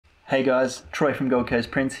Hey guys, Troy from Gold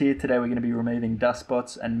Coast Prints here. Today we're going to be removing dust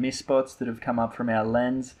spots and mist spots that have come up from our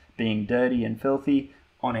lens being dirty and filthy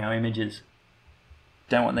on our images.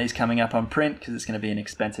 Don't want these coming up on print because it's going to be an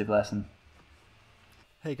expensive lesson.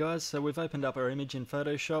 Hey guys, so we've opened up our image in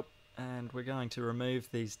Photoshop and we're going to remove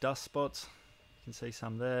these dust spots. You can see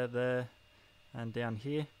some there, and down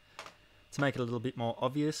here. To make it a little bit more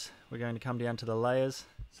obvious, we're going to come down to the layers,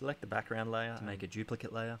 select the background layer to make a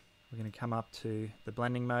duplicate layer. We're going to come up to the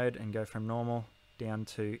blending mode and go from normal down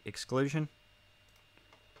to exclusion.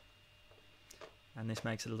 And this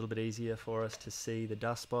makes it a little bit easier for us to see the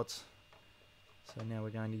dust spots. So now we're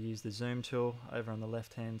going to use the zoom tool over on the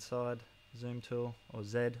left hand side, zoom tool or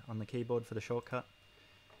Z on the keyboard for the shortcut,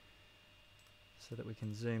 so that we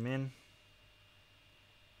can zoom in.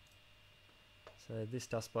 So this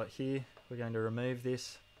dust spot here, we're going to remove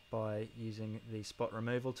this by using the spot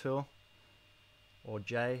removal tool, or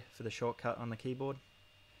J for the shortcut on the keyboard.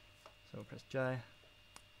 So we'll press J.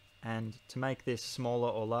 And to make this smaller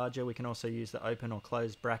or larger, we can also use the open or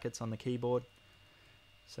closed brackets on the keyboard.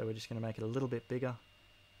 So we're just going to make it a little bit bigger.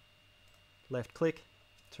 Left click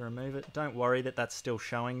to remove it. Don't worry that that's still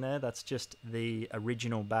showing there. That's just the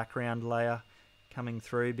original background layer coming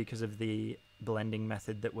through because of the blending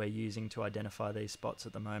method that we're using to identify these spots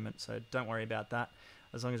at the moment. So don't worry about that.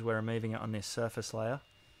 As long as we're removing it on this surface layer,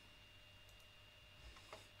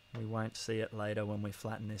 we won't see it later when we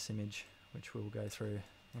flatten this image, which we'll go through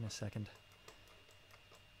in a second.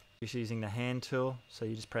 Just using the hand tool, so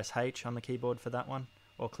you just press H on the keyboard for that one,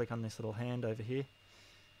 or click on this little hand over here,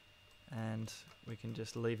 and we can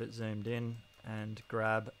just leave it zoomed in and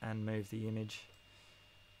grab and move the image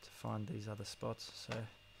to find these other spots. So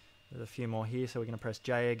there's a few more here, so we're going to press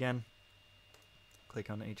J again, click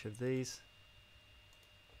on each of these.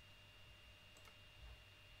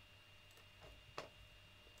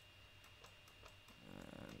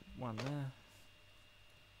 One there.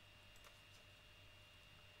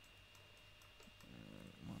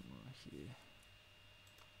 One more here.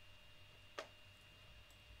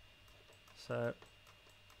 So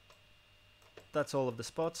that's all of the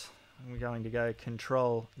spots. We're going to go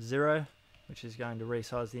Control 0, which is going to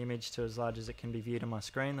resize the image to as large as it can be viewed on my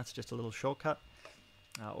screen. That's just a little shortcut,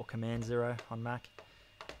 or Command 0 on Mac.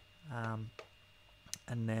 And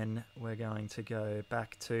then we're going to go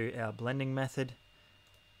back to our blending method,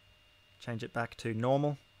 change it back to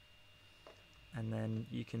normal, and then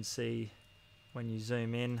you can see when you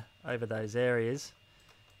zoom in over those areas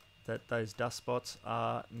that those dust spots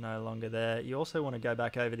are no longer there. You also want to go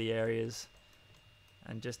back over the areas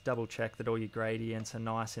and just double check that all your gradients are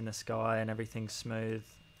nice in the sky and everything's smooth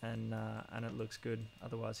and it looks good.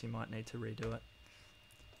 Otherwise you might need to redo it.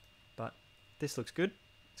 But this looks good.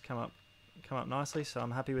 It's come up nicely, so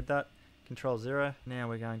I'm happy with that. Control 0. Now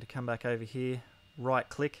we're going to come back over here, right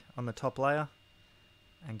click on the top layer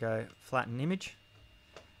and go flatten image,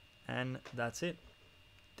 and that's it.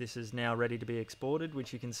 This is now ready to be exported,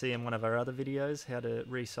 which you can see in one of our other videos, how to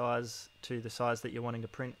resize to the size that you're wanting to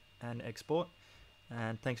print and export.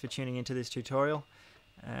 And thanks for tuning into this tutorial,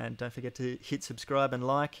 and don't forget to hit subscribe and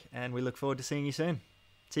like, and we look forward to seeing you soon.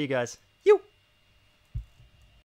 See you guys.